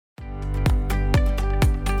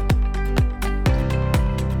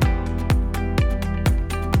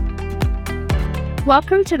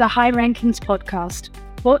Welcome to the High Rankings podcast,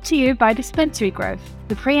 brought to you by Dispensary Growth,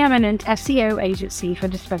 the preeminent SEO agency for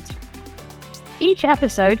dispensary. Each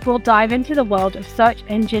episode will dive into the world of search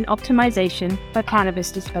engine optimization for cannabis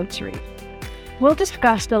dispensaries. We'll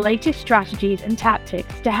discuss the latest strategies and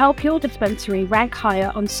tactics to help your dispensary rank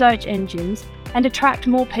higher on search engines and attract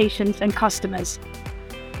more patients and customers.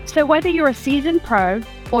 So whether you're a seasoned pro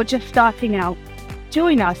or just starting out,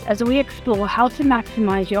 join us as we explore how to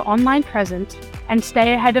maximize your online presence and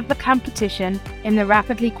stay ahead of the competition in the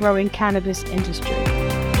rapidly growing cannabis industry.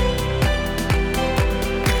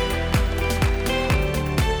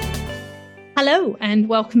 Hello, and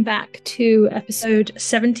welcome back to episode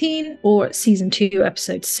 17 or season 2,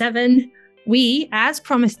 episode 7. We, as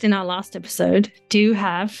promised in our last episode, do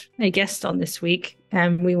have a guest on this week,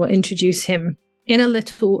 and we will introduce him in a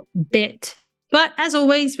little bit. But as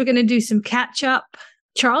always, we're going to do some catch up.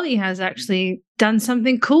 Charlie has actually done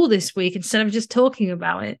something cool this week instead of just talking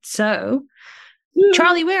about it. So,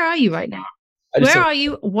 Charlie, where are you right now? Where are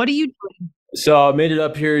you? What are you doing? So I made it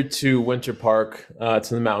up here to Winter Park.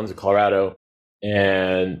 It's in the mountains of Colorado,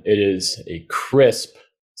 and it is a crisp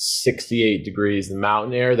 68 degrees. The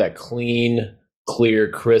mountain air, that clean, clear,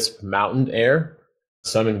 crisp mountain air.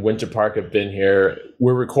 So I'm in Winter Park. I've been here.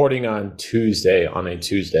 We're recording on a Tuesday.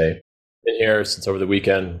 Been here since over the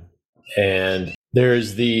weekend. And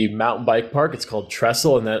there's the mountain bike park. It's called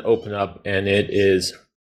Trestle, and that opened up, and it is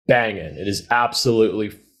banging. It is absolutely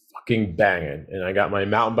fucking banging. And I got my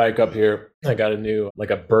mountain bike up here. I got a new,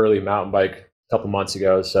 a Burley mountain bike a couple months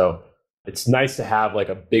ago. So it's nice to have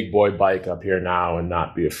a big boy bike up here now and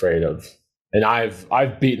not be afraid of. And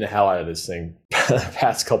I've beaten the hell out of this thing the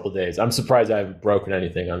past couple of days. I'm surprised I haven't broken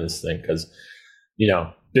anything on this thing because,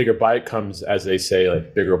 bigger bike comes, as they say,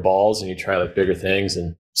 bigger balls, and you try bigger things.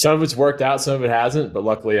 And some of it's worked out, some of it hasn't, but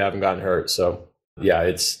luckily I haven't gotten hurt. So yeah,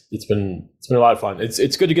 it's been a lot of fun.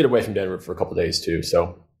 It's good to get away from Denver for a couple of days too.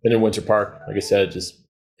 So been in Winter Park, like I said, just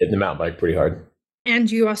hitting the mountain bike pretty hard. And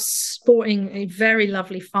you are sporting a very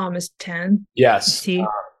lovely farmer's tan. Yes.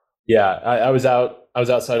 I was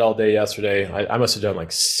outside all day yesterday. I must have done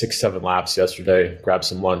 6-7 laps yesterday, grabbed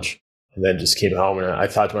some lunch, and then just came home. And I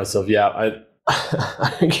thought to myself,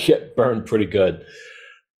 I get burned pretty good.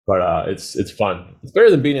 But it's fun. It's better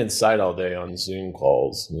than being inside all day on Zoom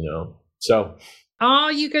calls, So,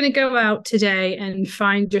 are you going to go out today and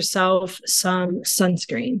find yourself some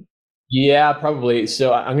sunscreen? Yeah, probably.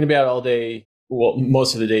 So I'm going to be out all day. Well,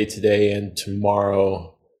 most of the day today and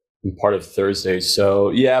tomorrow and part of Thursday. So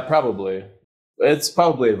yeah, probably. It's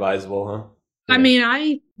probably advisable, huh? Yeah. I mean,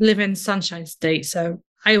 I live in Sunshine State, so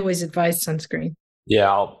I always advise sunscreen. Yeah,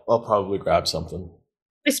 I'll probably grab something.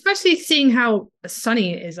 Especially seeing how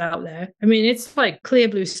sunny it is out there. I mean, it's clear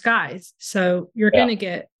blue skies, so you're going to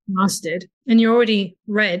get blasted, and you're already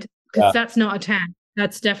red because that's not a tan.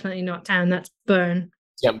 That's definitely not tan. That's burn.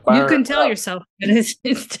 Yeah, you can tell yourself that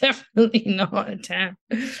it's definitely not a tan.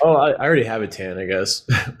 Oh, I already have a tan, I guess,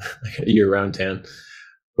 a year-round tan.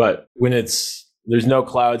 But when there's no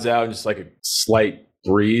clouds out, just a slight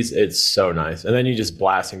breeze, it's so nice. And then you're just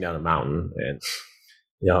blasting down a mountain, and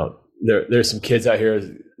there's some kids out here,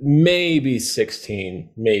 maybe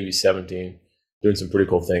 16, maybe 17, doing some pretty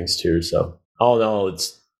cool things too. So all in all,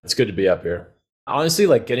 it's good to be up here. Honestly,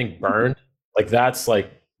 getting burned, that's the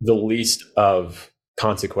least of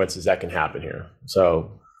consequences that can happen here.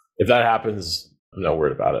 So if that happens, I'm not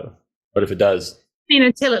worried about it. But if it does,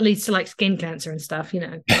 until it leads to skin cancer and stuff,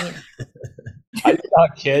 I saw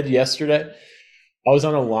a kid yesterday. I was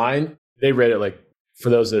on a line. They rate it for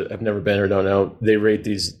those that have never been or don't know, they rate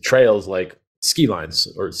these trails ski lines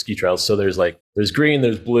or ski trails. So there's green,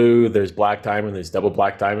 there's blue, there's black diamond, there's double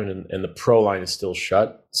black diamond, and the pro line is still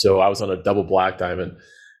shut. So I was on a double black diamond,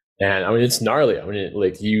 and I mean, it's gnarly. I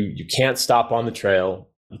mean, you can't stop on the trail.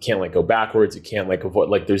 You can't go backwards. You can't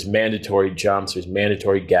avoid, there's mandatory jumps, there's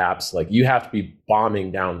mandatory gaps. You have to be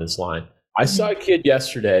bombing down this line. I saw a kid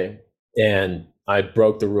yesterday, and I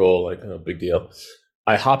broke the rule, no big deal.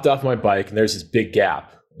 I hopped off my bike, and there's this big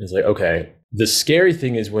gap. And it's okay. The scary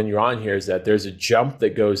thing is when you're on here is that there's a jump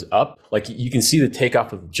that goes up. You can see the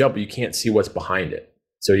takeoff of the jump, but you can't see what's behind it.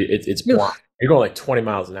 So it's blind. You're going 20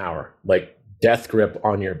 miles an hour, death grip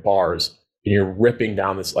on your bars, and you're ripping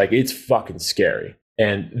down this. It's fucking scary.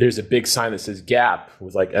 And there's a big sign that says gap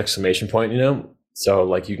with exclamation point,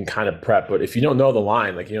 So you can kind of prep, but if you don't know the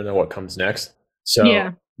line, you don't know what comes next.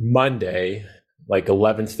 So Monday,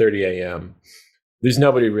 11:30 a.m., there's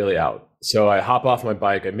nobody really out. So I hop off my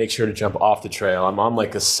bike. I make sure to jump off the trail. I'm on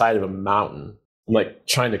the side of a mountain. I'm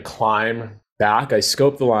trying to climb back. I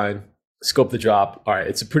scope the line, scope the drop. All right,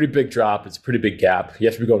 it's a pretty big drop. It's a pretty big gap. You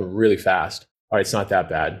have to be going really fast. All right, it's not that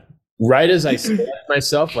bad. Right as I said to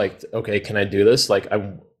myself, like, okay, can I do this? Like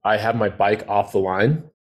I have my bike off the line,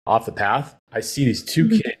 off the path. I see these two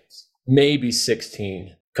kids, maybe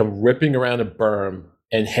 16, come ripping around a berm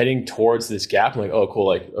and heading towards this gap. I'm like, oh, cool.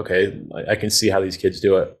 Like, okay, I can see how these kids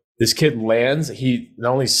do it. This kid lands, he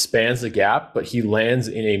not only spans the gap, but he lands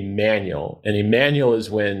in a manual. And a manual is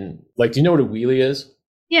when, like, do you know what a wheelie is?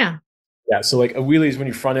 Yeah. Yeah. So like a wheelie is when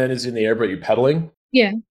your front end is in the air, but you're pedaling.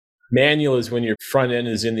 Yeah. Manual is when your front end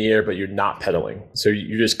is in the air, but you're not pedaling. So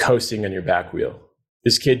you're just coasting on your back wheel.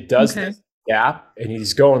 This kid does this gap and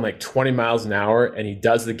he's going like 20 miles an hour and he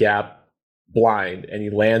does the gap blind and he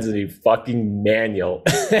lands in a fucking manual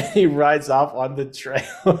and he rides off on the trail.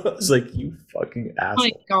 It's like, you fucking asshole. Oh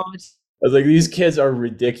my God. I was like, these kids are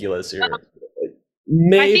ridiculous here.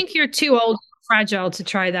 I think you're too old and fragile to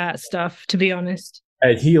try that stuff, to be honest.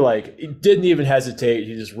 And he didn't even hesitate.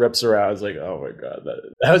 He just rips around. I was like, oh my God,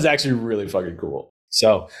 that was actually really fucking cool.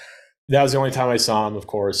 So that was the only time I saw him, of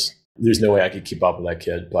course. There's no way I could keep up with that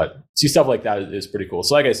kid, but see stuff like that is pretty cool.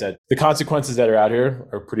 So like I said, the consequences that are out here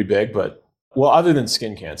are pretty big, but well, other than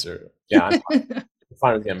skin cancer, yeah, I'm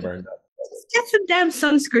fine with getting burned up. Get some damn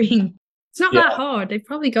sunscreen. It's not that hard. They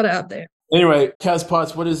probably got it up there. Anyway, Kaz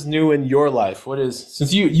Potts, what is new in your life?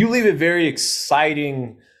 Since you leave it very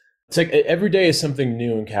exciting, it's like every day is something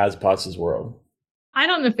new in Kaz Potts' world. I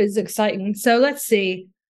don't know if it's exciting. So let's see.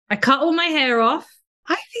 I cut all my hair off.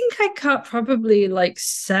 I think I cut probably like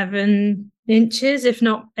 7 inches, if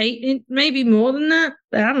not 8, maybe more than that.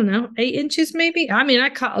 I don't know, 8 inches maybe. I mean, I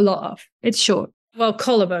cut a lot off. It's short. Well,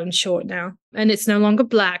 collarbone's short now. And it's no longer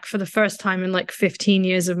black for the first time in like 15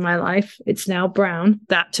 years of my life. It's now brown.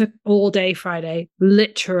 That took all day Friday,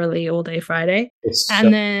 literally all day Friday.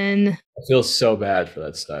 Then I feel so bad for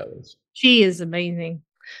that stylist. She is amazing.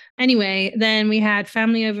 Anyway, then we had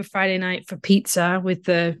family over Friday night for pizza with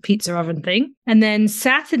the pizza oven thing. And then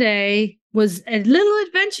Saturday was a little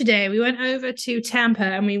adventure day. We went over to Tampa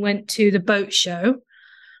and we went to the boat show.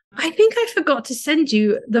 I think I forgot to send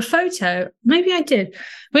you the photo. Maybe I did.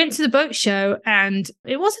 Went to the boat show and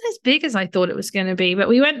it wasn't as big as I thought it was going to be, but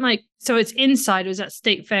we went so it's inside, it was at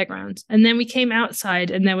State Fairgrounds. And then we came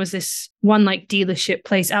outside and there was this one dealership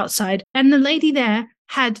place outside. And the lady there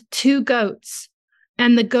had 2 goats.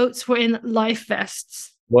 And the goats were in life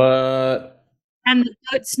vests. What? And the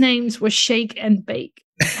goats' names were Shake and Bake.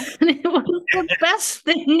 And it was the best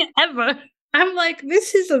thing ever. I'm like,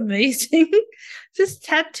 this is amazing. Just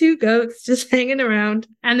had 2 goats just hanging around.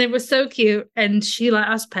 And they were so cute. And she let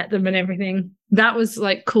us pet them and everything. That was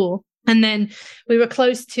cool. And then we were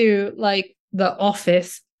close to the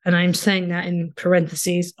office. And I'm saying that in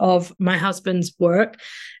parentheses of my husband's work.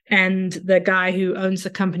 And the guy who owns the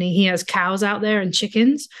company, he has cows out there and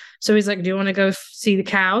chickens. So he's like, do you want to go see the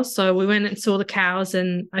cows? So we went and saw the cows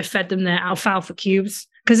and I fed them their alfalfa cubes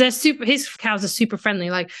because his cows are super friendly.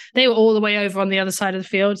 They were all the way over on the other side of the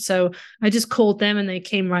field. So I just called them and they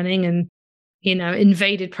came running and,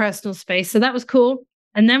 invaded personal space. So that was cool.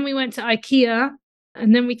 And then we went to IKEA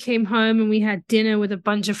and then we came home and we had dinner with a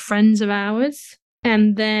bunch of friends of ours.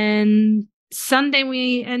 And then Sunday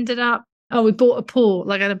we ended up, we bought a pool,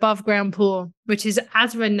 an above ground pool, which is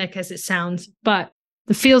as redneck as it sounds. But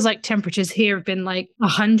the feels like temperatures here have been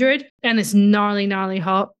 100 and it's gnarly, gnarly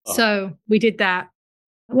hot. Oh. So we did that.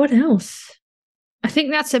 What else? I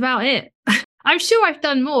think that's about it. I'm sure I've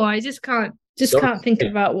done more. I just can't think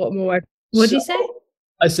about what more. What did you say?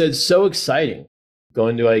 I said, so exciting.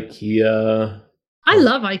 Going to IKEA. I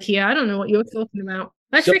love IKEA. I don't know what you're talking about.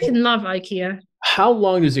 I freaking love IKEA. How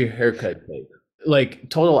long does your haircut take?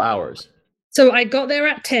 Total hours? So I got there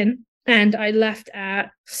at 10 and I left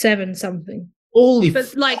at 7 something.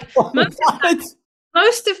 But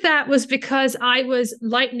most of that was because I was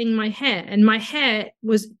lightening my hair and my hair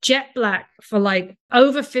was jet black for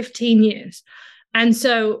over 15 years. And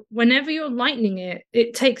so whenever you're lightening it,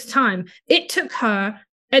 it takes time. It took her,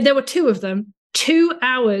 and there were 2 of them, 2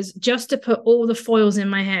 hours just to put all the foils in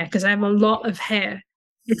my hair because I have a lot of hair.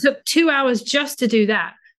 It took 2 hours just to do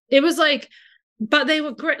that. It was but they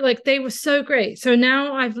were great. They were so great. So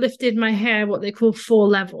now I've lifted my hair, what they call 4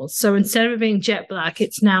 levels. So instead of being jet black,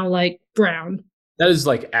 it's now brown. That is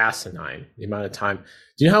asinine, the amount of time.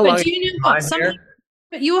 Do you know how long? Do you know what?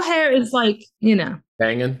 But your hair is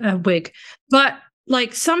banging a wig. But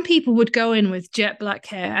some people would go in with jet black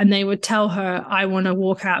hair and they would tell her, I want to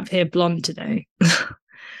walk out of here blonde today.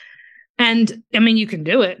 And I mean, you can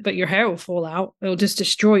do it, but your hair will fall out. It'll just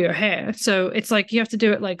destroy your hair. So it's you have to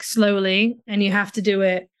do it slowly and you have to do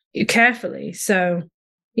it carefully. So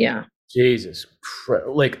yeah. Jesus.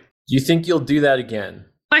 Do you think you'll do that again?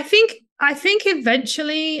 I think I think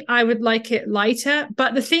eventually I would like it lighter,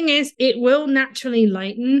 but the thing is, it will naturally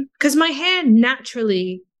lighten because my hair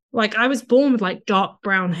naturally, like I was born with like dark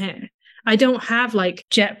brown hair. I don't have like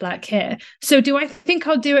jet black hair. So do I think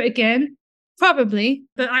I'll do it again? Probably,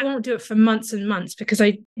 but I won't do it for months and months because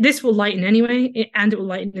this will lighten anyway, and it will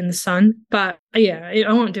lighten in the sun. But yeah,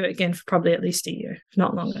 I won't do it again for probably at least a year, if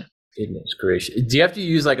not longer. Goodness gracious. Do you have to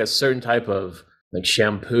use like a certain type of like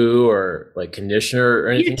shampoo or like conditioner or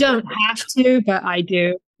anything? You don't have to, but I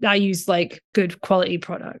do. I use like good quality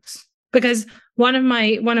products because one of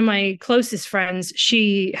my closest friends,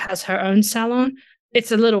 she has her own salon.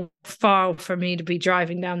 It's a little far for me to be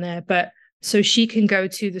driving down there, but so she can go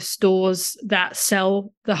to the stores that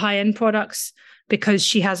sell the high-end products because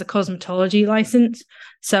she has a cosmetology license.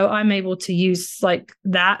 So I'm able to use like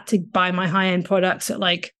that to buy my high-end products at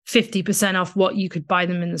like 50% off what you could buy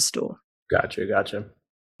them in the store. Gotcha. I'm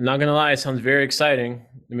not gonna lie, it sounds very exciting.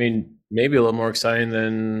 I mean, maybe a little more exciting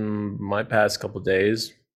than my past couple of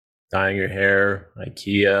days. Dyeing your hair,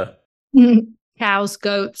 IKEA. Cows,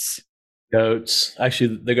 goats.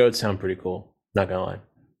 Actually, the goats sound pretty cool. Not gonna lie.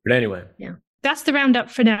 But anyway. Yeah. That's the roundup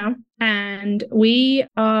for now. And we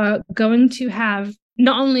are going to have,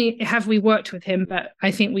 not only have we worked with him, but I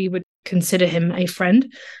think we would consider him a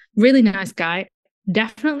friend. Really nice guy.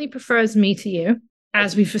 Definitely prefers me to you,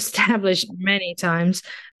 as we've established many times.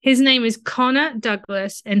 His name is Connor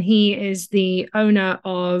Douglas, and he is the owner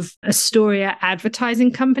of Astoria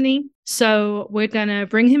Advertising Company. So we're going to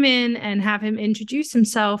bring him in and have him introduce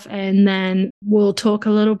himself, and then we'll talk a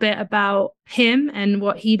little bit about him and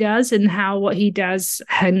what he does and how what he does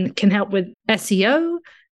can help with SEO.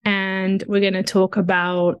 And we're going to talk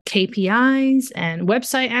about KPIs and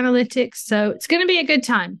website analytics. So it's going to be a good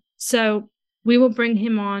time. So we will bring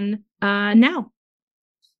him on now.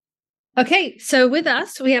 Okay, so with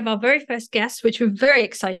us, we have our very first guest, which we're very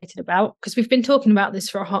excited about because we've been talking about this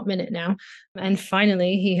for a hot minute now. And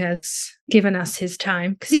finally, he has given us his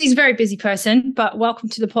time because he's a very busy person. But welcome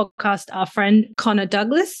to the podcast, our friend Connor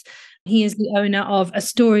Douglas. He is the owner of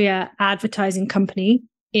Astoria Advertising Company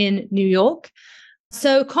in New York.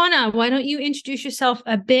 So Connor, why don't you introduce yourself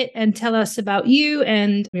a bit and tell us about you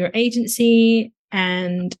and your agency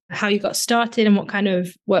and how you got started and what kind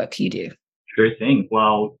of work you do? Sure thing.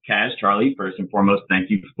 Well, Kaz, Charlie, first and foremost, thank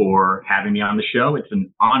you for having me on the show. It's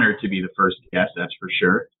an honor to be the first guest, that's for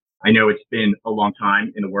sure. I know it's been a long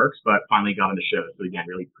time in the works, but finally got on the show. So again,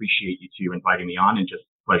 really appreciate you two inviting me on and just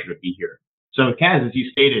a pleasure to be here. So Kaz, as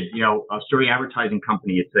you stated, Astoria Advertising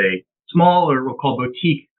Company, it's a small or we'll call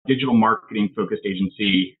boutique digital marketing focused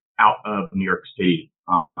agency out of New York City.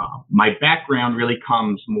 My background really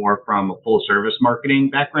comes more from a full service marketing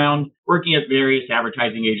background, working at various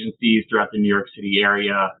advertising agencies throughout the New York City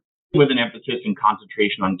area with an emphasis and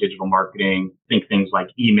concentration on digital marketing. Think things like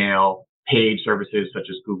email, paid services such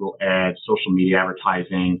as Google Ads, social media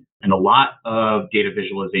advertising, and a lot of data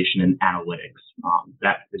visualization and analytics.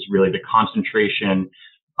 That is really the concentration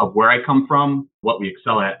of where I come from, what we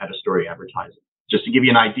excel at Astoria Advertising. Just to give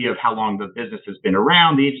you an idea of how long the business has been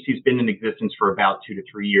around, the agency's been in existence for about 2 to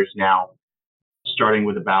 3 years now, starting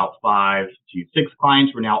with about 5 to 6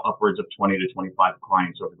 clients. We're now upwards of 20 to 25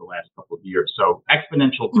 clients over the last couple of years. So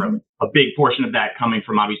exponential growth, a big portion of that coming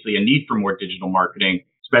from obviously a need for more digital marketing,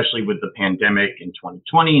 especially with the pandemic in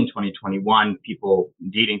 2020 and 2021, people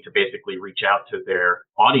needing to basically reach out to their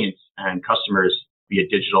audience and customers via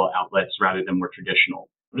digital outlets rather than more traditional.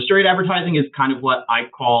 Astoria Advertising is kind of what I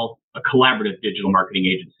call a collaborative digital marketing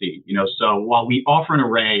agency. So while we offer an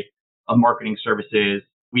array of marketing services,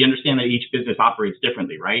 we understand that each business operates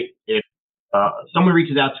differently, right? If someone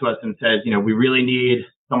reaches out to us and says, we really need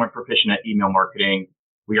someone proficient at email marketing,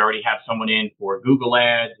 we already have someone in for Google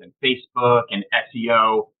Ads and Facebook and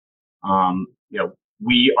SEO.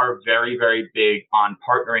 We are very, very big on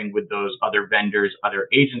partnering with those other vendors, other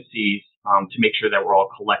agencies, to make sure that we're all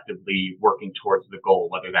collectively working towards the goal,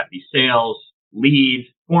 whether that be sales, leads,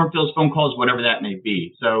 form fills, phone calls, whatever that may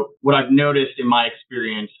be. So what I've noticed in my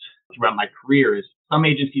experience throughout my career is some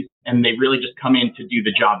agencies, and they really just come in to do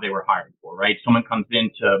the job they were hired for, right? Someone comes in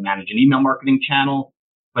to manage an email marketing channel,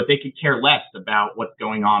 but they could care less about what's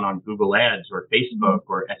going on Google Ads or Facebook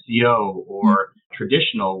or SEO or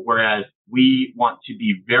traditional, whereas we want to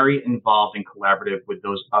be very involved and collaborative with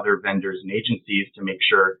those other vendors and agencies to make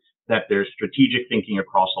sure that there's strategic thinking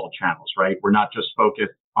across all channels, right? We're not just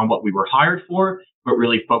focused on what we were hired for, but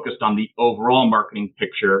really focused on the overall marketing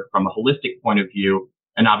picture from a holistic point of view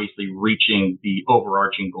and obviously reaching the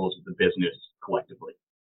overarching goals of the business collectively.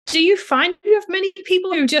 Do you find you have many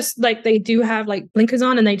people who just like, they do have like blinkers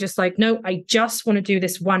on and they just like, no, I just want to do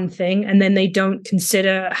this one thing. And then they don't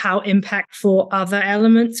consider how impactful other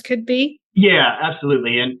elements could be? Yeah,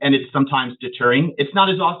 absolutely. And it's sometimes deterring. It's not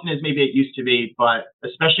as often as maybe it used to be, but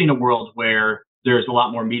especially in a world where there's a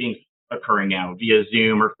lot more meetings occurring now via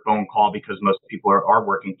Zoom or phone call, because most people are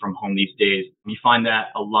working from home these days. You find that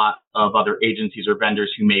a lot of other agencies or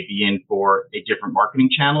vendors who may be in for a different marketing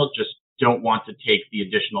channel just don't want to take the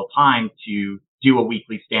additional time to do a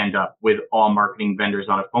weekly stand-up with all marketing vendors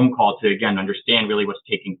on a phone call to, again, understand really what's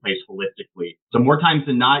taking place holistically. So more times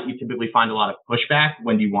than not, you typically find a lot of pushback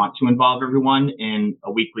when you want to involve everyone in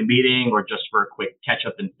a weekly meeting or just for a quick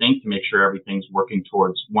catch-up and think to make sure everything's working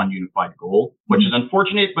towards one unified goal, which is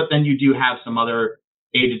unfortunate. But then you do have some other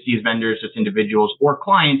agencies, vendors, just individuals or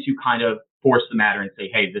clients who kind of force the matter and say,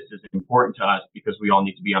 hey, this is important to us because we all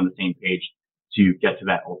need to be on the same page to get to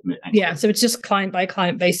that ultimate end. Yeah. So it's just client by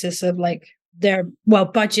client basis of like their, well,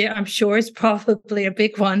 budget, I'm sure, is probably a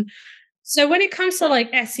big one. So when it comes to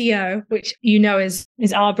like SEO, which you know is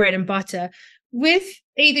our bread and butter, with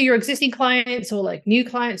either your existing clients or like new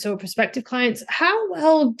clients or prospective clients, how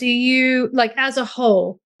well do you, like as a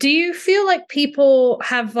whole, do you feel like people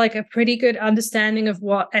have like a pretty good understanding of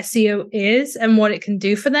what SEO is and what it can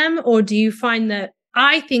do for them? Or do you find that,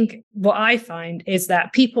 I think what I find is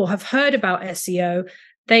that people have heard about SEO,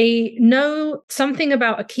 they know something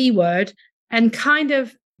about a keyword, and kind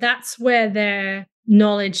of that's where their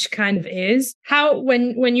knowledge kind of is. How,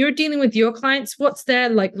 when you're dealing with your clients, what's their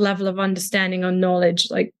like level of understanding or knowledge,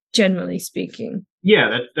 like generally speaking?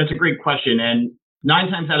 Yeah, that's a great question. And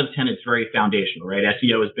 9 times out of 10, it's very foundational, right?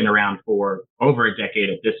 SEO has been around for over a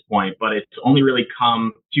decade at this point, but it's only really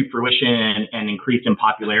come to fruition and increased in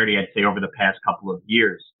popularity, I'd say, over the past couple of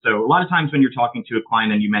years. So a lot of times when you're talking to a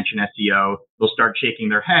client and you mention SEO, they'll start shaking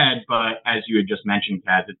their head. But as you had just mentioned,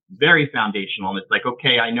 Kaz, it's very foundational. And it's like,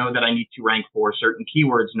 okay, I know that I need to rank for certain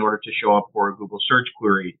keywords in order to show up for a Google search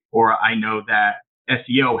query, or I know that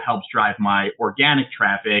SEO helps drive my organic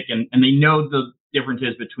traffic. And they know the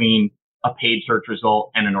differences between a paid search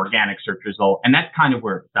result and an organic search result. And that's kind of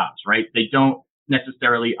where it stops, right? They don't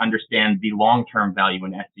necessarily understand the long-term value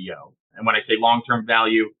in SEO. And when I say long-term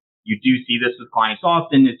value, you do see this with clients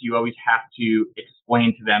often, is you always have to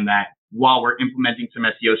explain to them that while we're implementing some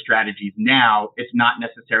SEO strategies now, it's not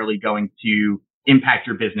necessarily going to impact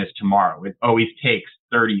your business tomorrow. It always takes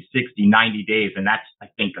 30, 60, 90 days. And that's, I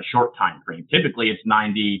think, a short time frame. Typically, it's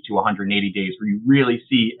 90 to 180 days where you really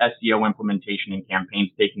see SEO implementation and campaigns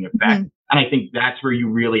taking effect. Mm-hmm. And I think that's where you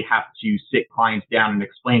really have to sit clients down and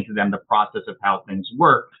explain to them the process of how things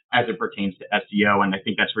work as it pertains to SEO. And I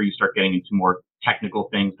think that's where you start getting into more technical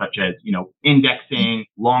things such as, indexing,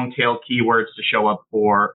 long tail keywords to show up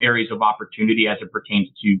for areas of opportunity as it pertains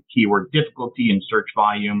to keyword difficulty and search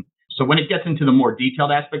volume. So when it gets into the more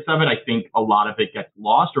detailed aspects of it, I think a lot of it gets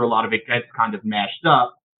lost or a lot of it gets kind of mashed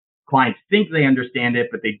up. Clients think they understand it,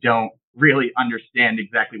 but they don't really understand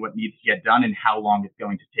exactly what needs to get done and how long it's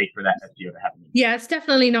going to take for that SEO to happen. Yeah, it's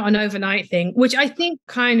definitely not an overnight thing, which I think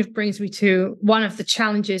kind of brings me to one of the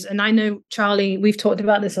challenges. And I know, Charlie, we've talked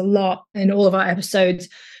about this a lot in all of our episodes,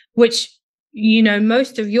 which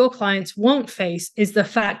most of your clients won't face, is the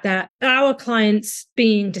fact that our clients,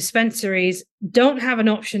 being dispensaries, don't have an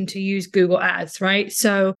option to use Google Ads, right?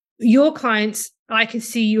 So your clients, I can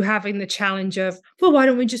see you having the challenge of, well, why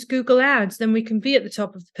don't we just Google Ads? Then we can be at the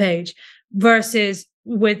top of the page. Versus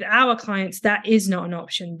with our clients, that is not an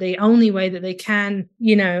option. The only way that they can,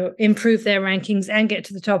 improve their rankings and get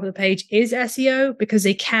to the top of the page is SEO, because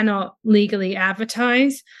they cannot legally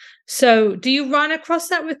advertise. So do you run across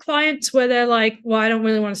that with clients where they're like, well, I don't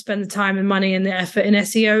really want to spend the time and money and the effort in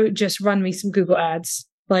SEO, just run me some Google Ads.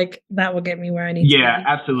 Like that will get me where I need to be. Yeah,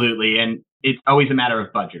 absolutely. And it's always a matter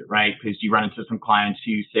of budget, right? Because you run into some clients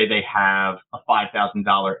who say they have a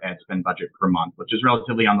 $5,000 ad spend budget per month, which is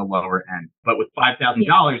relatively on the lower end. But with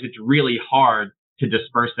 $5,000, it's really hard to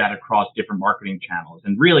disperse that across different marketing channels.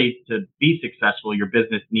 And really, to be successful, your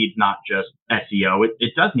business needs not just SEO.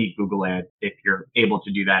 It does need Google Ads if you're able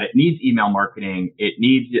to do that. It needs email marketing. It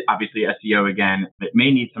needs, obviously, SEO again. It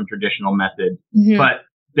may need some traditional methods. Mm-hmm. But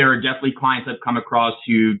there are definitely clients I've come across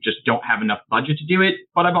who just don't have enough budget to do it.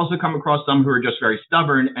 But I've also come across some who are just very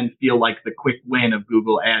stubborn and feel like the quick win of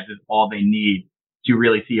Google Ads is all they need to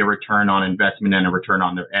really see a return on investment and a return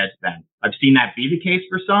on their ad spend. I've seen that be the case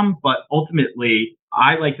for some, but ultimately,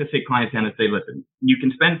 I like to sit clients down and say, listen, you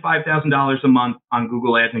can spend $5,000 a month on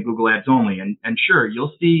Google Ads and Google Ads only. And sure,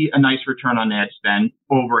 you'll see a nice return on ad spend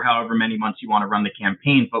over however many months you want to run the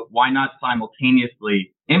campaign, but why not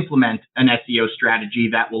simultaneously implement an SEO strategy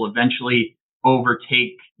that will eventually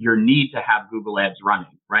overtake your need to have Google Ads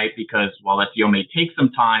running, right? Because while SEO may take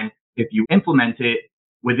some time, if you implement it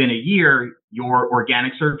within a year, your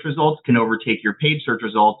organic search results can overtake your paid search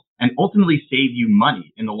results and ultimately save you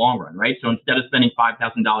money in the long run, right? So instead of spending $5,000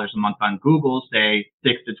 a month on Google, say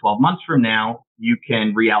 6 to 12 months from now, you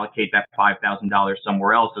can reallocate that $5,000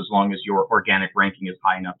 somewhere else as long as your organic ranking is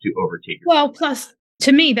high enough to overtake your Well, plus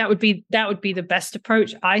to me, that would be the best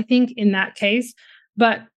approach, I think, in that case.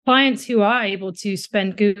 But clients who are able to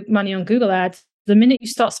spend money on Google Ads, the minute you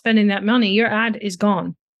start spending that money, your ad is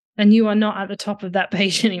gone and you are not at the top of that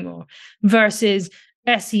page anymore. Versus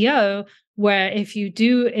SEO, where if you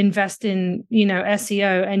do invest in,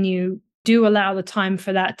 SEO and you do allow the time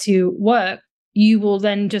for that to work, you will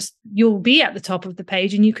then you'll be at the top of the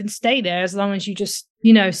page and you can stay there as long as you just,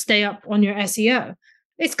 stay up on your SEO.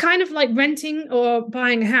 It's kind of like renting or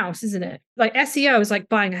buying a house, isn't it? Like SEO is like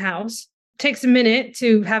buying a house. It takes a minute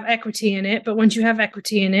to have equity in it, but once you have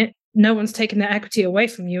equity in it, no one's taking that equity away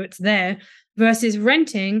from you. It's there. Versus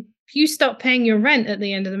renting, if you stop paying your rent at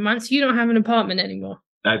the end of the month, you don't have an apartment anymore.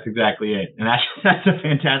 That's exactly it. And that's a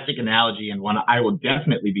fantastic analogy and one I will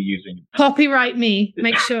definitely be using. Copyright me.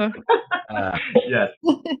 Make sure. Yes.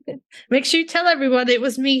 Make sure you tell everyone it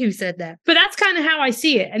was me who said that. But that's kind of how I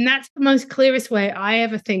see it. And that's the most clearest way I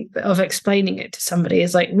ever think of explaining it to somebody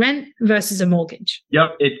is like rent versus a mortgage.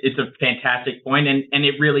 Yep. It's a fantastic point. And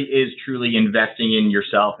it really is truly investing in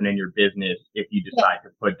yourself and in your business if you decide to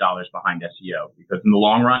put dollars behind SEO. Because in the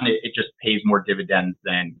long run, it just pays more dividends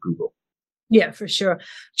than Google. Yeah, for sure.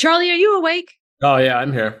 Charlie, are you awake? Oh, yeah,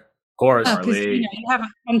 I'm here. Of course. Because you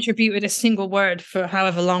haven't contributed a single word for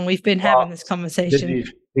however long we've been having this conversation.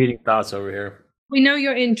 Feeding thoughts over here. We know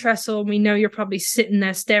you're in Trestle. We know you're probably sitting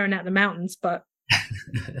there staring at the mountains, but,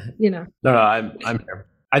 No, I'm here.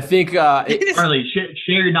 I think Charlie, share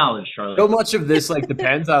your knowledge, Charlie. So much of this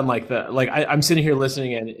depends on I'm sitting here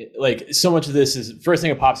listening and so much of this is first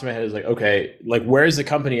thing that pops in my head is okay, where's the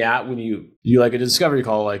company at when you like a discovery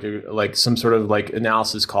call, like some sort of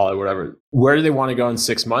analysis call or whatever. Where do they want to go in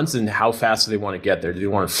 6 months and how fast do they want to get there? Do they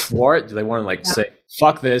want to floor it? Do they want to say,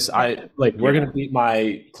 fuck this? We're going to beat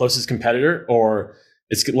my closest competitor, or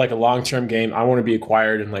it's like a long-term game. I want to be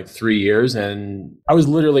acquired in 3 years. And I was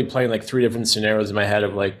literally playing 3 different scenarios in my head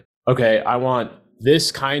of okay, I want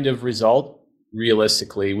this kind of result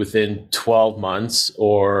realistically within 12 months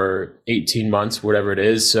or 18 months, whatever it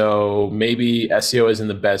is. So maybe SEO isn't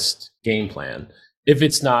the best game plan. If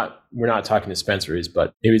it's not, we're not talking dispensaries,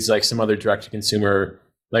 but maybe it's some other direct-to-consumer,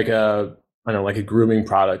 a grooming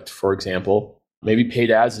product, for example. Maybe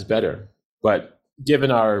paid ads is better. But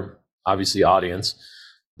given our, obviously, audience,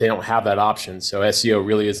 they don't have that option. So SEO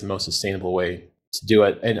really is the most sustainable way to do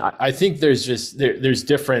it. And I think there's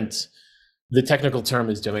different, the technical term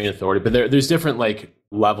is domain authority, but there's different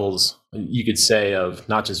levels, you could say, of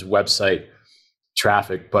not just website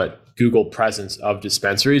traffic, but Google presence of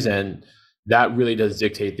dispensaries. And that really does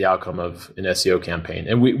dictate the outcome of an SEO campaign.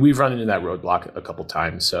 And we've run into that roadblock a couple of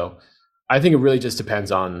times. So I think it really just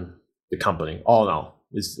depends on the company. All in all,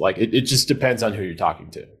 it's it just depends on who you're talking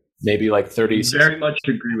to. Maybe 30. Very much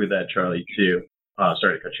agree with that, Charlie, too.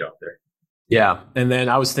 Sorry to cut you off there. Yeah. And then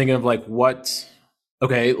I was thinking of let's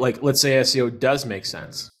say SEO does make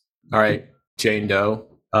sense. All right. Jane Doe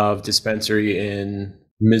of Dispensary in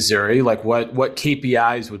Missouri, what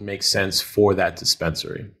KPIs would make sense for that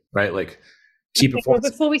dispensary, right? Key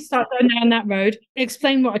performance. Before we start going down that road,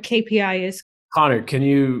 explain what a KPI is. Connor, can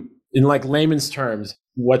you, in layman's terms,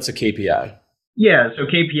 what's a KPI? Yeah, so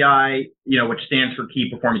KPI, which stands for Key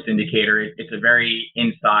Performance Indicator, it's a very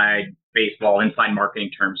inside baseball, inside marketing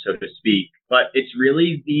term, so to speak. But it's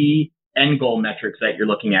really the end goal metrics that you're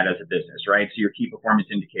looking at as a business, right? So your Key Performance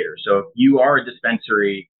Indicator. So if you are a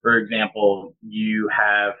dispensary, for example, you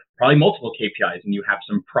have probably multiple KPIs and you have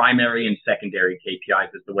some primary and secondary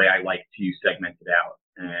KPIs is the way I like to segment it out.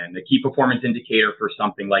 And the Key Performance Indicator for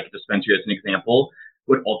something like a dispensary, as an example,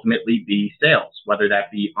 would ultimately be sales, whether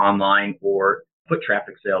that be online or foot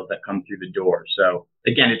traffic sales that come through the door. So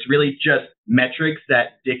again, it's really just metrics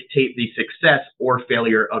that dictate the success or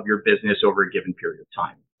failure of your business over a given period of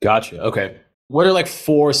time. Gotcha. Okay. What are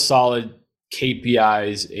 4 solid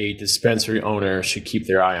KPIs a dispensary owner should keep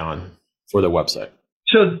their eye on for their website?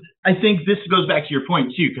 So I think this goes back to your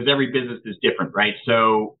point too, because every business is different, right?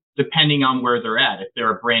 So depending on where they're at, if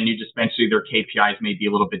they're a brand new dispensary, their KPIs may be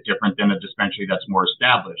a little bit different than a dispensary that's more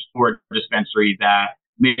established, or a dispensary that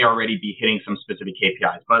may already be hitting some specific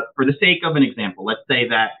KPIs. But for the sake of an example, let's say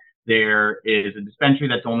that there is a dispensary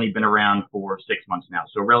that's only been around for 6 months now,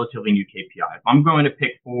 so relatively new KPI. If I'm going to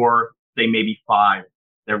pick 4, say maybe 5,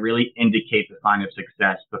 that really indicate the sign of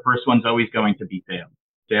success, the first one's always going to be sales.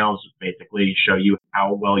 sales basically show you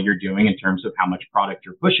how well you're doing in terms of how much product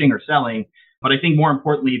you're pushing or selling. But I think more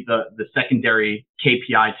importantly, the secondary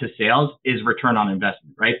KPI to sales is return on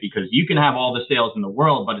investment, right? Because you can have all the sales in the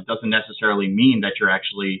world, but it doesn't necessarily mean that you're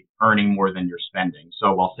actually earning more than you're spending.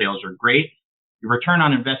 So while sales are great, your return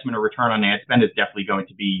on investment or return on ad spend is definitely going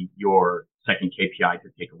to be your second KPI to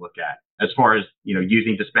take a look at. As far as,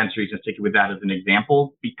 using dispensaries and sticking with that as an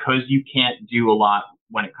example, because you can't do a lot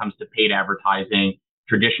when it comes to paid advertising,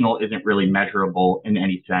 traditional isn't really measurable in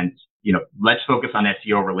any sense. Let's focus on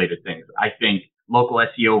SEO related things. I think local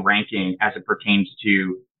SEO ranking as it pertains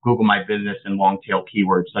to Google My Business and long tail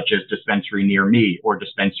keywords such as dispensary near me or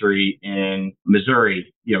dispensary in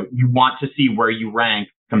Missouri, you want to see where you rank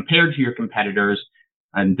compared to your competitors.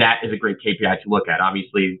 And that is a great KPI to look at.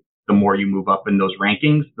 Obviously, the more you move up in those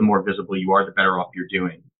rankings, the more visible you are, the better off you're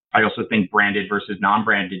doing. I also think branded versus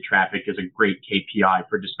non-branded traffic is a great KPI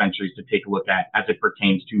for dispensaries to take a look at as it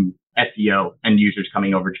pertains to SEO and users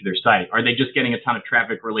coming over to their site. Are they just getting a ton of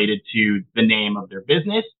traffic related to the name of their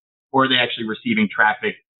business, or are they actually receiving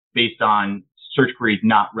traffic based on search queries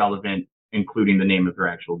not relevant, including the name of their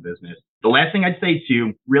actual business? The last thing I'd say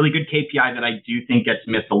too, really good KPI that I do think gets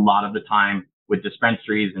missed a lot of the time with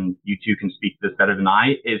dispensaries, and you two can speak to this better than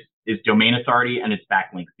I, is domain authority and its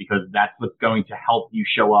backlinks, because that's what's going to help you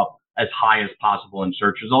show up as high as possible in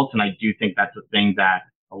search results. And I do think that's a thing that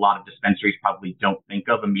a lot of dispensaries probably don't think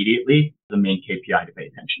of immediately, the main KPI to pay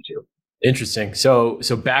attention to. Interesting. So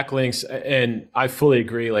backlinks, and I fully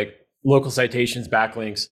agree, like local citations,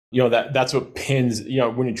 backlinks, that's what pins,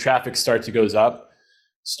 when your traffic starts going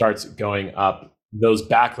up, those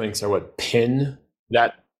backlinks are what pin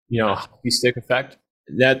that, hockey stick effect.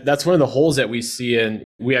 That's one of the holes that we see in.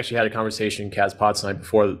 We actually had a conversation, Kaz Potts and I,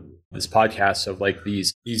 before this podcast, of like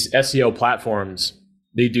these SEO platforms,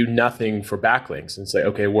 they do nothing for backlinks. And it's like,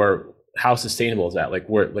 okay, how sustainable is that?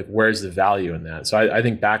 Where's the value in that? So I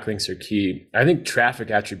think backlinks are key. I think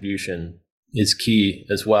traffic attribution is key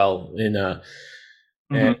as well. And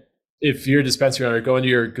if you're a dispensary owner, go into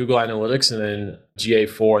your Google Analytics and then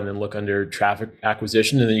GA4 and then look under traffic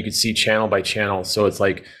acquisition, and then you can see channel by channel. So it's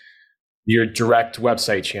like your direct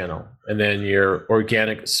website channel, and then your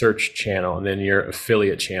organic search channel, and then your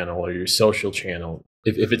affiliate channel or your social channel.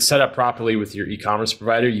 If it's set up properly with your e-commerce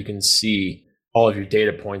provider, you can see all of your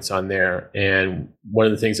data points on there. And one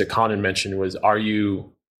of the things that Conan mentioned was, are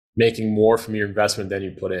you making more from your investment than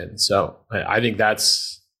you put in? So I think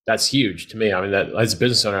that's huge to me. I mean, that as a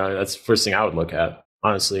business owner, that's the first thing I would look at,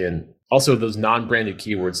 honestly. And also those non-branded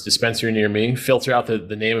keywords, dispensary near me, filter out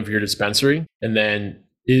the name of your dispensary, and then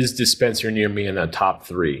is dispensary near me in that top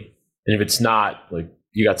 3? And if it's not,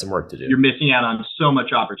 you got some work to do. You're missing out on so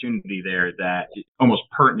much opportunity there that it's almost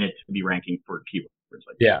pertinent to be ranking for keywords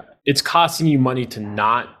like that. It's costing you money to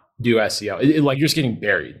not do SEO. You're just getting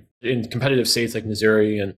buried in competitive states like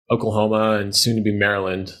Missouri and Oklahoma and soon to be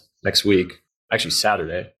Maryland next week. Actually,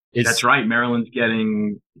 Saturday. That's right. Maryland's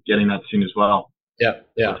getting that soon as well. Yeah.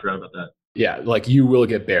 I forgot about that. Yeah, you will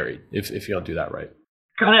get buried if you don't do that right.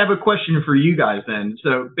 Kind of have a question for you guys then.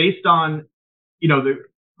 So based on, the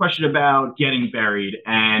question about getting buried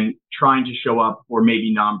and trying to show up for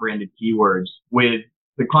maybe non-branded keywords with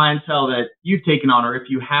the clientele that you've taken on, or if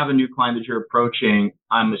you have a new client that you're approaching,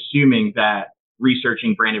 I'm assuming that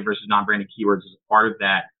researching branded versus non-branded keywords is a part of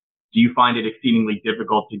that. Do you find it exceedingly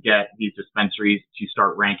difficult to get these dispensaries to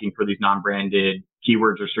start ranking for these non-branded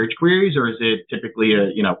keywords or search queries, or is it typically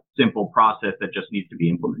a simple process that just needs to be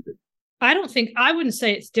implemented? I wouldn't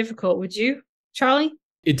say it's difficult. Would you, Charlie?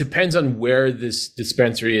 It depends on where this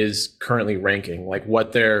dispensary is currently ranking,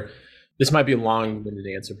 this might be a long-winded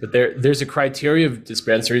answer, but there's a criteria of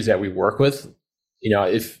dispensaries that we work with.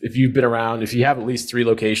 If you've been around, if you have at least 3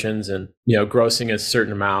 locations and, grossing a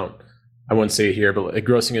certain amount, I wouldn't say it here, but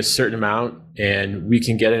grossing a certain amount, and we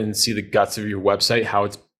can get in and see the guts of your website, how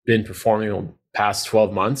it's been performing in the past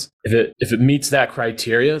 12 months. If it meets that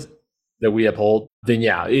criteria that we uphold, then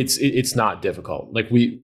it's not difficult.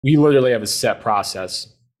 We literally have a set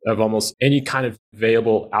process of almost any kind of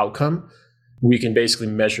available outcome. We can basically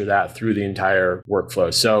measure that through the entire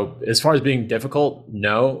workflow. So as far as being difficult,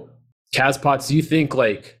 no. Kaz Potts, do you think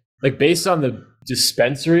based on the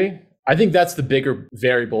dispensary, I think that's the bigger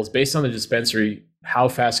variables. Based on the dispensary, how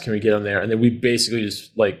fast can we get on there? And then we basically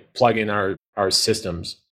just plug in our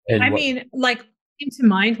systems. And came to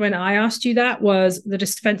mind when I asked you that was the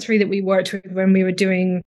dispensary that we worked with when we were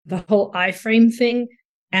doing the whole iframe thing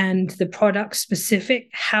and the product specific,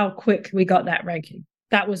 how quick we got that ranking.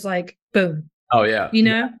 That was boom. Oh yeah.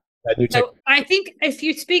 that new tech. So I think if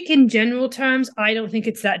you speak in general terms, I don't think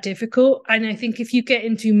it's that difficult. And I think if you get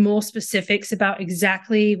into more specifics about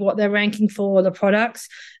exactly what they're ranking for, the products,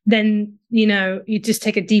 then, you just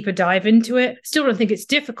take a deeper dive into it. Still don't think it's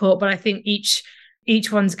difficult, but I think each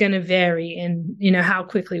one's going to vary in, how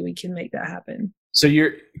quickly we can make that happen. So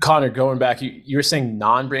Connor, going back, you're saying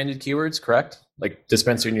non-branded keywords, correct? Like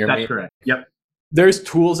dispensary near me? That's correct. Yep. There's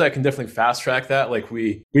tools that can definitely fast track that. Like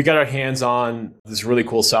we got our hands on this really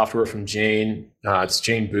cool software from Jane. It's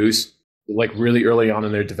Jane Boost, like really early on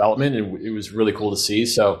in their development. And it was really cool to see.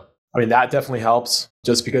 So, that definitely helps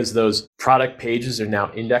just because those product pages are now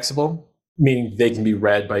indexable, meaning they can be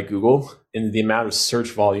read by Google. And the amount of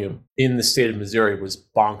search volume in the state of Missouri was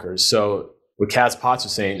bonkers. So what Kaz Potts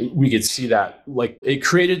was saying, we could see that like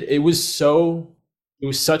it was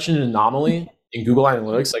such an anomaly in Google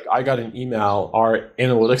Analytics. Like I got an email, our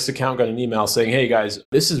analytics account got an email saying, hey guys,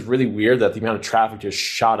 this is really weird that the amount of traffic just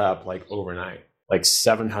shot up like overnight, like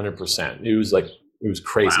 700%. It was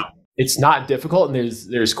crazy. Wow. It's not difficult, and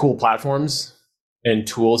there's cool platforms and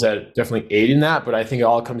tools that definitely aid in that. But I think it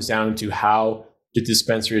all comes down to how the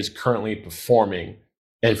dispensary is currently performing.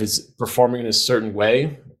 And if it's performing in a certain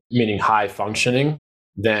way, meaning high functioning,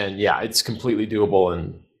 then yeah, it's completely doable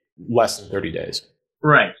in less than 30 days.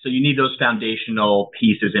 Right. So you need those foundational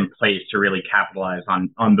pieces in place to really capitalize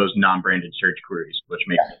on those non-branded search queries, which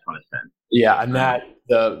makes a ton of sense. Yeah. And that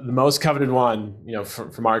the most coveted one,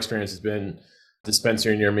 from our experience has been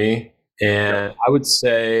Dispensary Near Me. And I would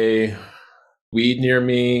say Weed Near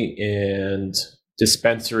Me and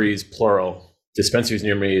Dispensaries plural. Dispensaries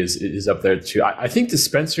Near Me is up there too. I think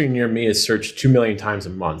Dispensary Near Me is searched 2 million times a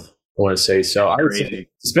month, I want to say. So I would say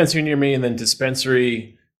Dispensary Near Me and then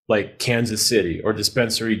Dispensary like Kansas City or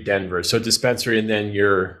Dispensary Denver. So Dispensary and then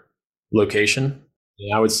your location.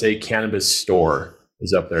 And I would say Cannabis Store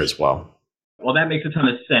is up there as well. Well, that makes a ton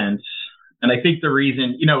of sense. And I think the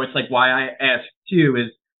reason, it's like why I asked too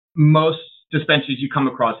is most dispensaries you come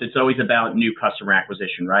across, it's always about new customer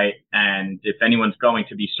acquisition, right? And if anyone's going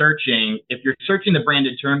to be searching, if you're searching the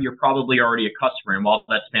branded term, you're probably already a customer. And while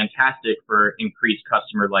that's fantastic for increased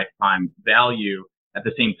customer lifetime value, at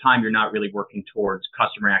the same time, you're not really working towards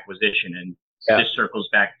customer acquisition. And this circles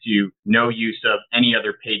back to no use of any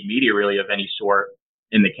other paid media really of any sort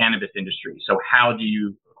in the cannabis industry. So how do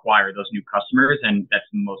you acquire those new customers? And that's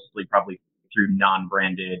mostly probably through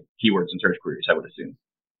non-branded keywords and search queries, I would assume.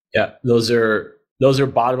 Yeah, those are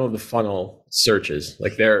bottom of the funnel searches.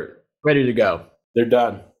 Like they're ready to go. They're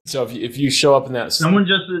done. So if you show up in that, someone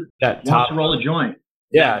just wants to roll a joint.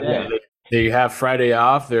 Yeah. They have Friday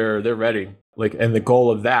off. They're ready. Like, and the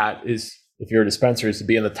goal of that is, if you're a dispensary, is to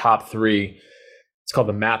be in the top 3. It's called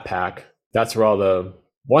the Map Pack. That's where all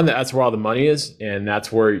the money is, and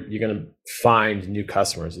that's where you're going to find new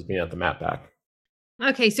customers, is being at the Map Pack.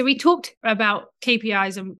 Okay, so we talked about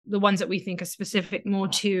KPIs and the ones that we think are specific more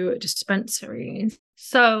to dispensaries.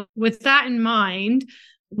 So with that in mind,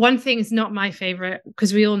 one thing is not my favorite,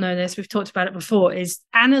 because we all know this, we've talked about it before, is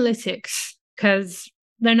analytics, because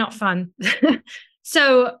they're not fun.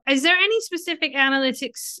 So is there any specific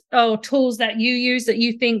analytics or tools that you use that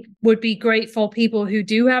you think would be great for people who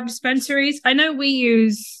do have dispensaries? I know we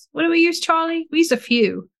use, what do we use, Charlie? We use a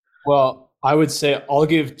few. Well, I would say I'll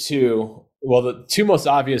give 2. Well, the 2 most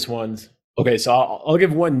obvious ones. Okay, so I'll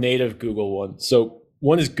give one native Google one. So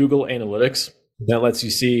one is Google Analytics. That lets you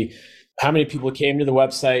see how many people came to the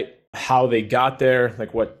website, how they got there,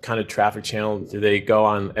 like what kind of traffic channel. Do they go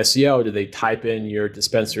on SEO? Do they type in your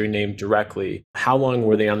dispensary name directly? How long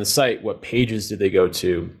were they on the site? What pages did they go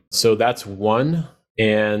to? So that's one.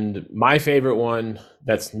 And my favorite one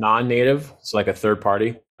that's non-native, so like a third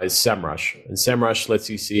party, is SEMrush. And SEMrush lets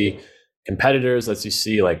you see competitors, lets you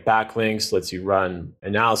see like backlinks, lets you run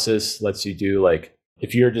analysis, lets you do like,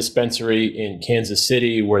 if you're a dispensary in Kansas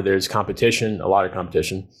City where there's competition, a lot of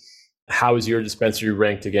competition, how is your dispensary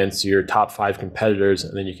ranked against your top 5 competitors?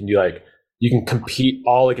 And then you can do like, you can compete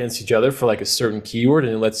all against each other for like a certain keyword,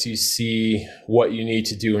 and it lets you see what you need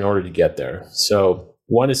to do in order to get there. So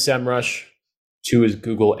 1 is SEMrush, 2 is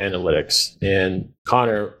Google Analytics. And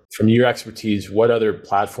Connor, from your expertise, what other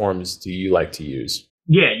platforms do you like to use?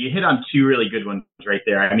 Yeah, you hit on 2 really good ones right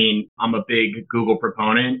there. I mean, I'm a big Google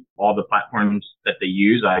proponent. All the platforms that they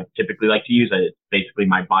use, I typically like to use. It's basically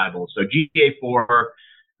my Bible. So GA4,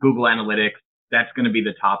 Google Analytics, that's going to be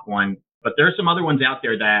the top one. But there are some other ones out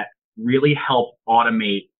there that really help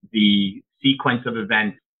automate the sequence of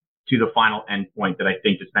events to the final endpoint that I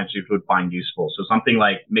think dispensaries would find useful. So something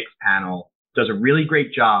like Mixpanel does a really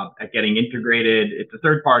great job at getting integrated. It's a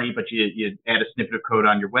third party, but you add a snippet of code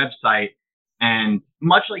on your website. And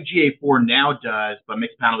much like GA4 now does, but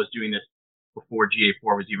Mixpanel was doing this before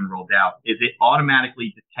GA4 was even rolled out, is it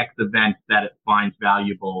automatically detects events that it finds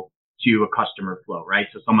valuable to a customer flow, right?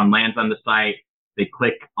 So someone lands on the site, they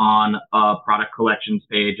click on a product collections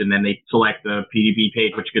page, and then they select the PDP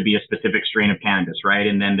page, which could be a specific strain of cannabis, right?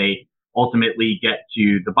 And then they ultimately get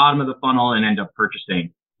to the bottom of the funnel and end up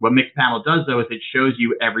purchasing. What Mixpanel does, though, is it shows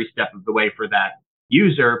you every step of the way for that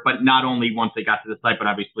user, but not only once they got to the site, but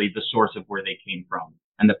obviously the source of where they came from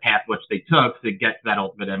and the path which they took to get to that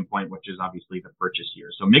ultimate endpoint, which is obviously the purchase here.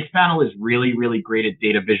 So Mixpanel is really, really great at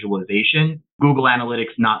data visualization. Google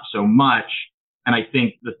Analytics, not so much. And I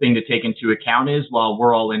think the thing to take into account is, while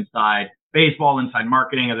we're all inside baseball, inside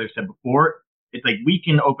marketing, as I said before, it's like we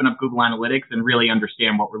can open up Google Analytics and really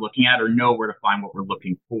understand what we're looking at or know where to find what we're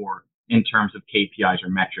looking for in terms of KPIs or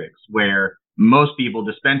metrics, where most people,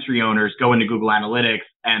 dispensary owners, go into Google Analytics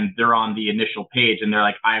and they're on the initial page and they're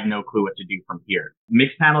like, I have no clue what to do from here.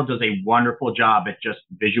 Mixpanel does a wonderful job at just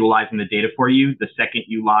visualizing the data for you the second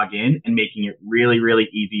you log in and making it really, really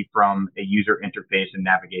easy from a user interface and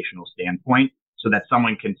navigational standpoint, so that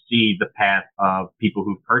someone can see the path of people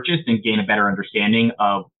who've purchased and gain a better understanding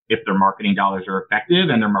of if their marketing dollars are effective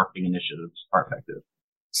and their marketing initiatives are effective.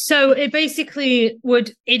 So it basically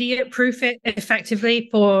would idiot proof it effectively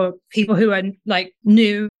for people who are like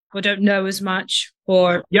new or don't know as much,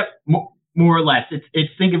 or Yep, more or less. It's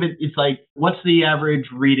think of it. It's like, what's the average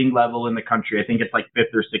reading level in the country? I think it's like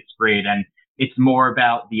 5th or 6th grade, and it's more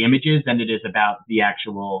about the images than it is about the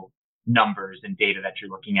actual numbers and data that you're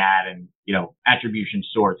looking at, and attribution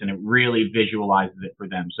sorts, and it really visualizes it for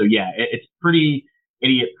them. So yeah, it's pretty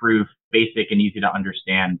idiot proof, basic, and easy to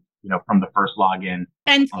understand, from the first login.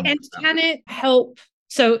 And can it help?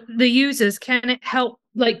 So the users, can it help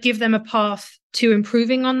like give them a path to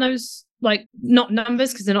improving on those, like not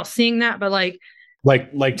numbers because they're not seeing that, but like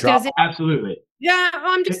drop? Absolutely. Yeah,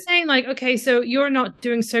 I'm just saying, like, okay, so you're not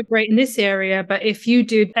doing so great in this area, but if you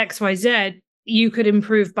do XYZ, you could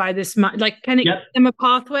improve by this much. Like, can it give them a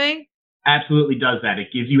pathway? Absolutely does that. It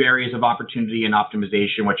gives you areas of opportunity and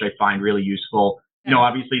optimization, which I find really useful.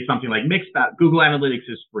 Obviously something like Mixpanel, Google Analytics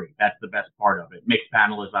is free. That's the best part of it.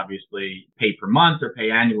 Mixpanel is obviously pay per month or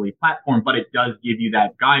pay annually platform, but it does give you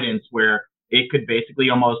that guidance where it could basically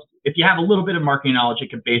almost, if you have a little bit of marketing knowledge,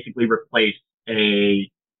 it could basically replace a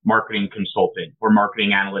marketing consultant or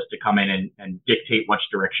marketing analyst to come in and dictate which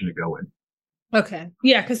direction to go in. Okay.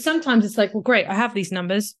 Yeah, because sometimes it's like, well, great, I have these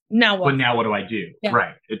numbers. Now what? But now what do I do? Yeah.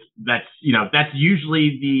 Right. That's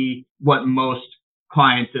usually what most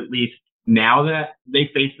clients, at least now, that they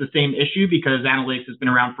face the same issue, because analytics has been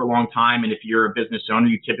around for a long time. And if you're a business owner,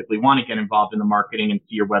 you typically want to get involved in the marketing and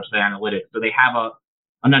see your website analytics. So they have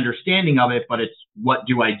an understanding of it, but it's, what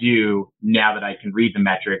do I do now that I can read the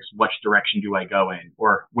metrics? Which direction do I go in?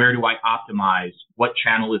 Or where do I optimize? What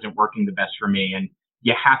channel isn't working the best for me? And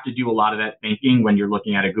you have to do a lot of that thinking when you're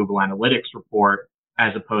looking at a Google Analytics report,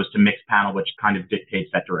 as opposed to Mixpanel, which kind of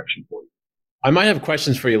dictates that direction for you. I might have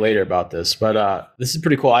questions for you later about this, but this is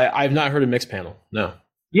pretty cool. I've not heard of Mixpanel. No.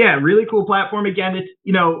 Yeah, really cool platform. Again, it's,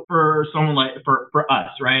 for someone like, for us,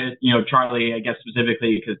 right? It's, Charlie, I guess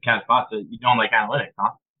specifically because Kat Spotza, you don't like analytics,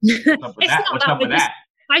 huh? What's up with that? What's up with that?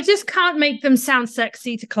 I just can't make them sound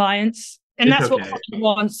sexy to clients. And that's what client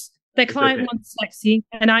wants. Their client wants sexy,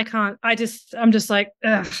 and I can't. I'm just like,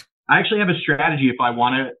 ugh. I actually have a strategy. If I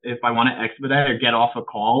want to expedite or get off a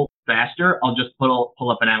call faster, I'll just pull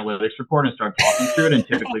up an analytics report and start talking through it. And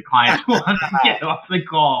typically clients want to get off the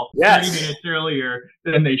call 30 minutes earlier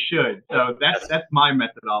than they should. So that's my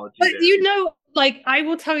methodology. But there. I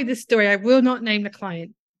will tell you this story. I will not name the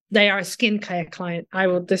client. They are a skincare client. I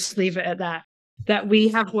will just leave it at that. That we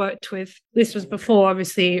have worked with. This was before,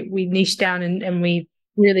 obviously, we niched down and we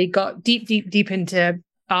really got deep into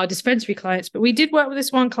our dispensary clients, but we did work with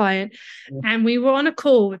this one client, and we were on a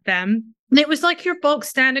call with them, and it was like your bog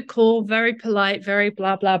standard call, very polite, very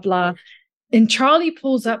blah blah blah. And Charlie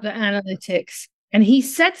pulls up the analytics, and he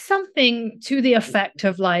said something to the effect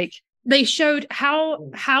of like, they showed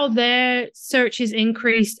how their searches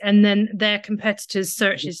increased and then their competitors'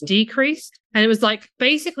 searches decreased. And it was like,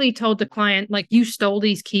 basically told the client, like, you stole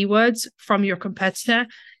these keywords from your competitor.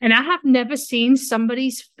 And I have never seen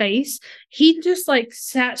somebody's face. He just like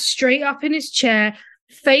sat straight up in his chair,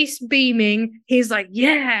 face beaming. He's like,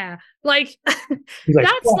 yeah, like,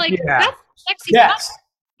 that's sexy. Yes.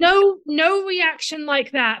 No reaction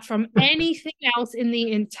like that from anything else in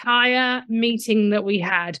the entire meeting that we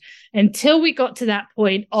had, until we got to that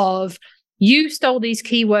point of, you stole these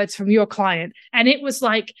keywords from your client. And it was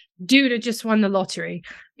like, dude, I just won the lottery.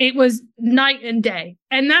 It was night and day.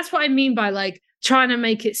 And that's what I mean by like trying to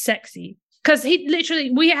make it sexy. Because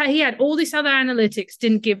he had all these other analytics,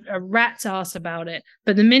 didn't give a rat's ass about it.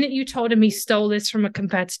 But the minute you told him he stole this from a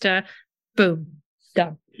competitor, boom,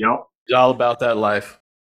 done. Yep. It's all about that life.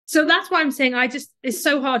 So that's why I'm saying it's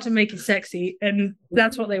so hard to make it sexy. And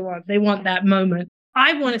that's what they want. They want that moment.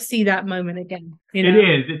 I want to see that moment again. You know? It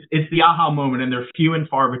is. It's the aha moment, and they're few and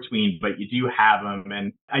far between, but you do have them.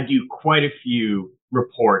 And I do quite a few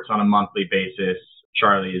reports on a monthly basis,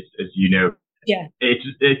 Charlie, as you know. Yeah.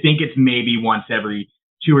 I think it's maybe once every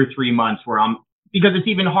 2 or 3 months because it's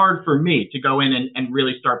even hard for me to go in and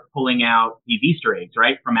really start pulling out these Easter eggs,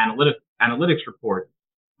 right, from analytics reports.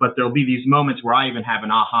 But there'll be these moments where I even have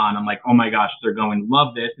an aha and I'm like, oh my gosh, they're going to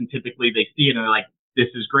love this. And typically they see it and they're like, this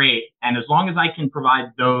is great. And as long as I can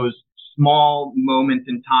provide those small moments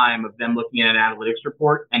in time of them looking at an analytics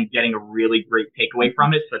report and getting a really great takeaway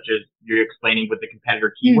from it, such as you're explaining with the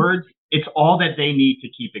competitor keywords, it's all that they need to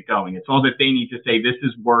keep it going. It's all that they need to say, this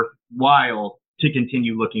is worthwhile to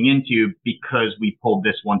continue looking into because we pulled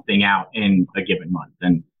this one thing out in a given month.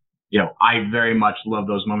 And, I very much love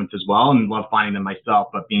those moments as well and love finding them myself,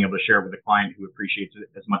 but being able to share it with a client who appreciates it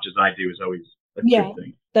as much as I do is always a good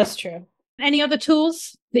thing. That's true. Any other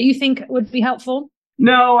tools that you think would be helpful?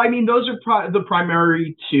 No, I mean, those are the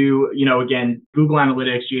primary two. Again, Google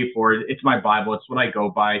Analytics, GA4, it's my Bible. It's what I go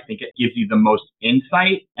by. I think it gives you the most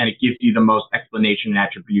insight and it gives you the most explanation and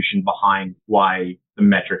attribution behind why the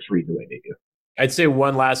metrics read the way they do. I'd say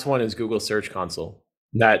one last one is Google Search Console.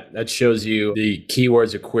 That shows you the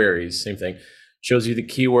keywords or queries, same thing. Shows you the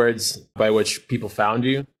keywords by which people found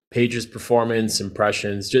you, pages, performance,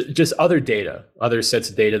 impressions, just other data, other sets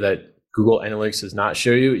of data that Google Analytics does not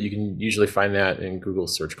show you. You can usually find that in Google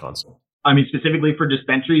Search Console. I mean, specifically for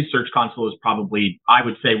dispensaries, Search Console is probably, I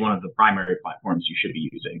would say, one of the primary platforms you should be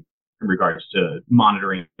using in regards to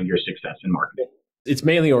monitoring your success in marketing. It's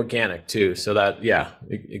mainly organic too. So that, yeah,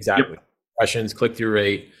 exactly. Yep. Impressions, click-through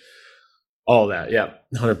rate, all that. Yeah,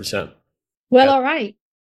 100%. Well, all right.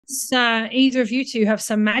 So either of you two have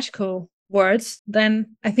some magical words,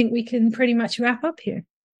 then I think we can pretty much wrap up here.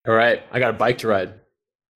 All right. I got a bike to ride.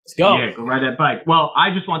 Let's go. Yeah, go ride that bike. Well, I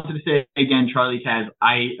just wanted to say again, Charlie, Taz,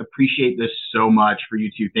 I appreciate this so much for you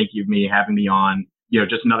two. Thank you for having me on.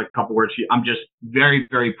 Just another couple words. I'm just very,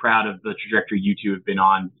 very proud of the trajectory you two have been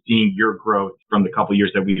on, seeing your growth from the couple of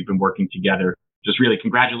years that we've been working together. Just really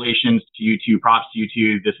congratulations to you two. Props to you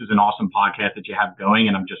two. This is an awesome podcast that you have going,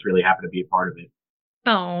 and I'm just really happy to be a part of it.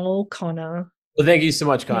 Oh, Connor. Well, thank you so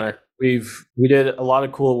much, Connor. We did a lot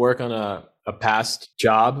of cool work on a past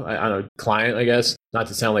job, on a client, I guess. Not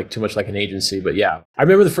to sound like too much like an agency, but yeah. I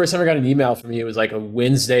remember the first time I got an email from you, it was like a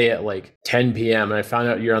Wednesday at like 10 p.m. And I found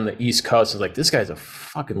out you're on the East Coast. I was like, this guy's a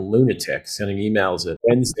fucking lunatic sending emails at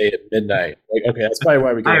Wednesday at midnight. Like, okay, that's probably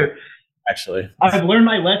why we got it. Actually, I've learned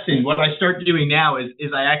my lesson. What I start doing now is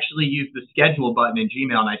I actually use the schedule button in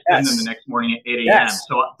Gmail and I send them the next morning at 8 a.m. Yes.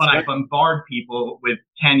 But I bombard people with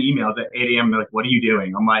 10 emails at 8 a.m. They're like, what are you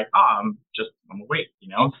doing? I'm like, I'm awake,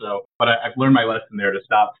 but I've learned my lesson there to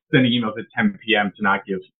stop sending emails at 10 p.m. to not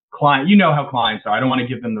give client, how clients are. I don't want to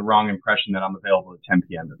give them the wrong impression that I'm available at 10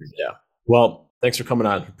 p.m. every day. Yeah. Well, thanks for coming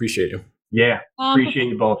on. Appreciate you. Yeah, appreciate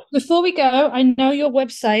you both. Before we go, I know your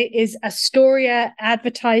website is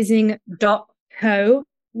astoriaadvertising.co.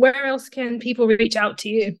 Where else can people reach out to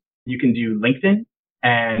you? You can do LinkedIn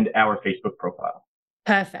and our Facebook profile.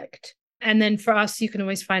 Perfect. And then for us, you can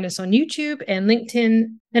always find us on YouTube and LinkedIn.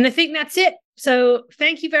 And I think that's it. So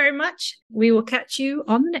thank you very much. We will catch you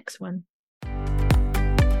on the next one.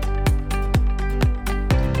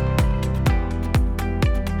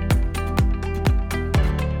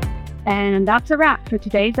 And that's a wrap for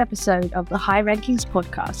today's episode of the High Rankings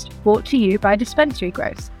podcast, brought to you by Dispensary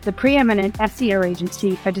Growth, the preeminent SEO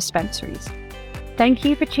agency for dispensaries. Thank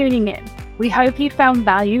you for tuning in. We hope you found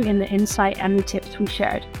value in the insight and the tips we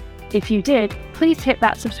shared. If you did, please hit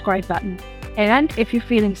that subscribe button. And if you're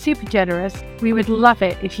feeling super generous, we would love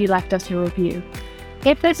it if you left us a review.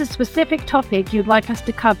 If there's a specific topic you'd like us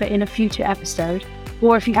to cover in a future episode,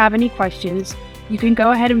 or if you have any questions, you can go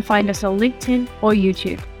ahead and find us on LinkedIn or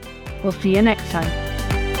YouTube. We'll see you next time.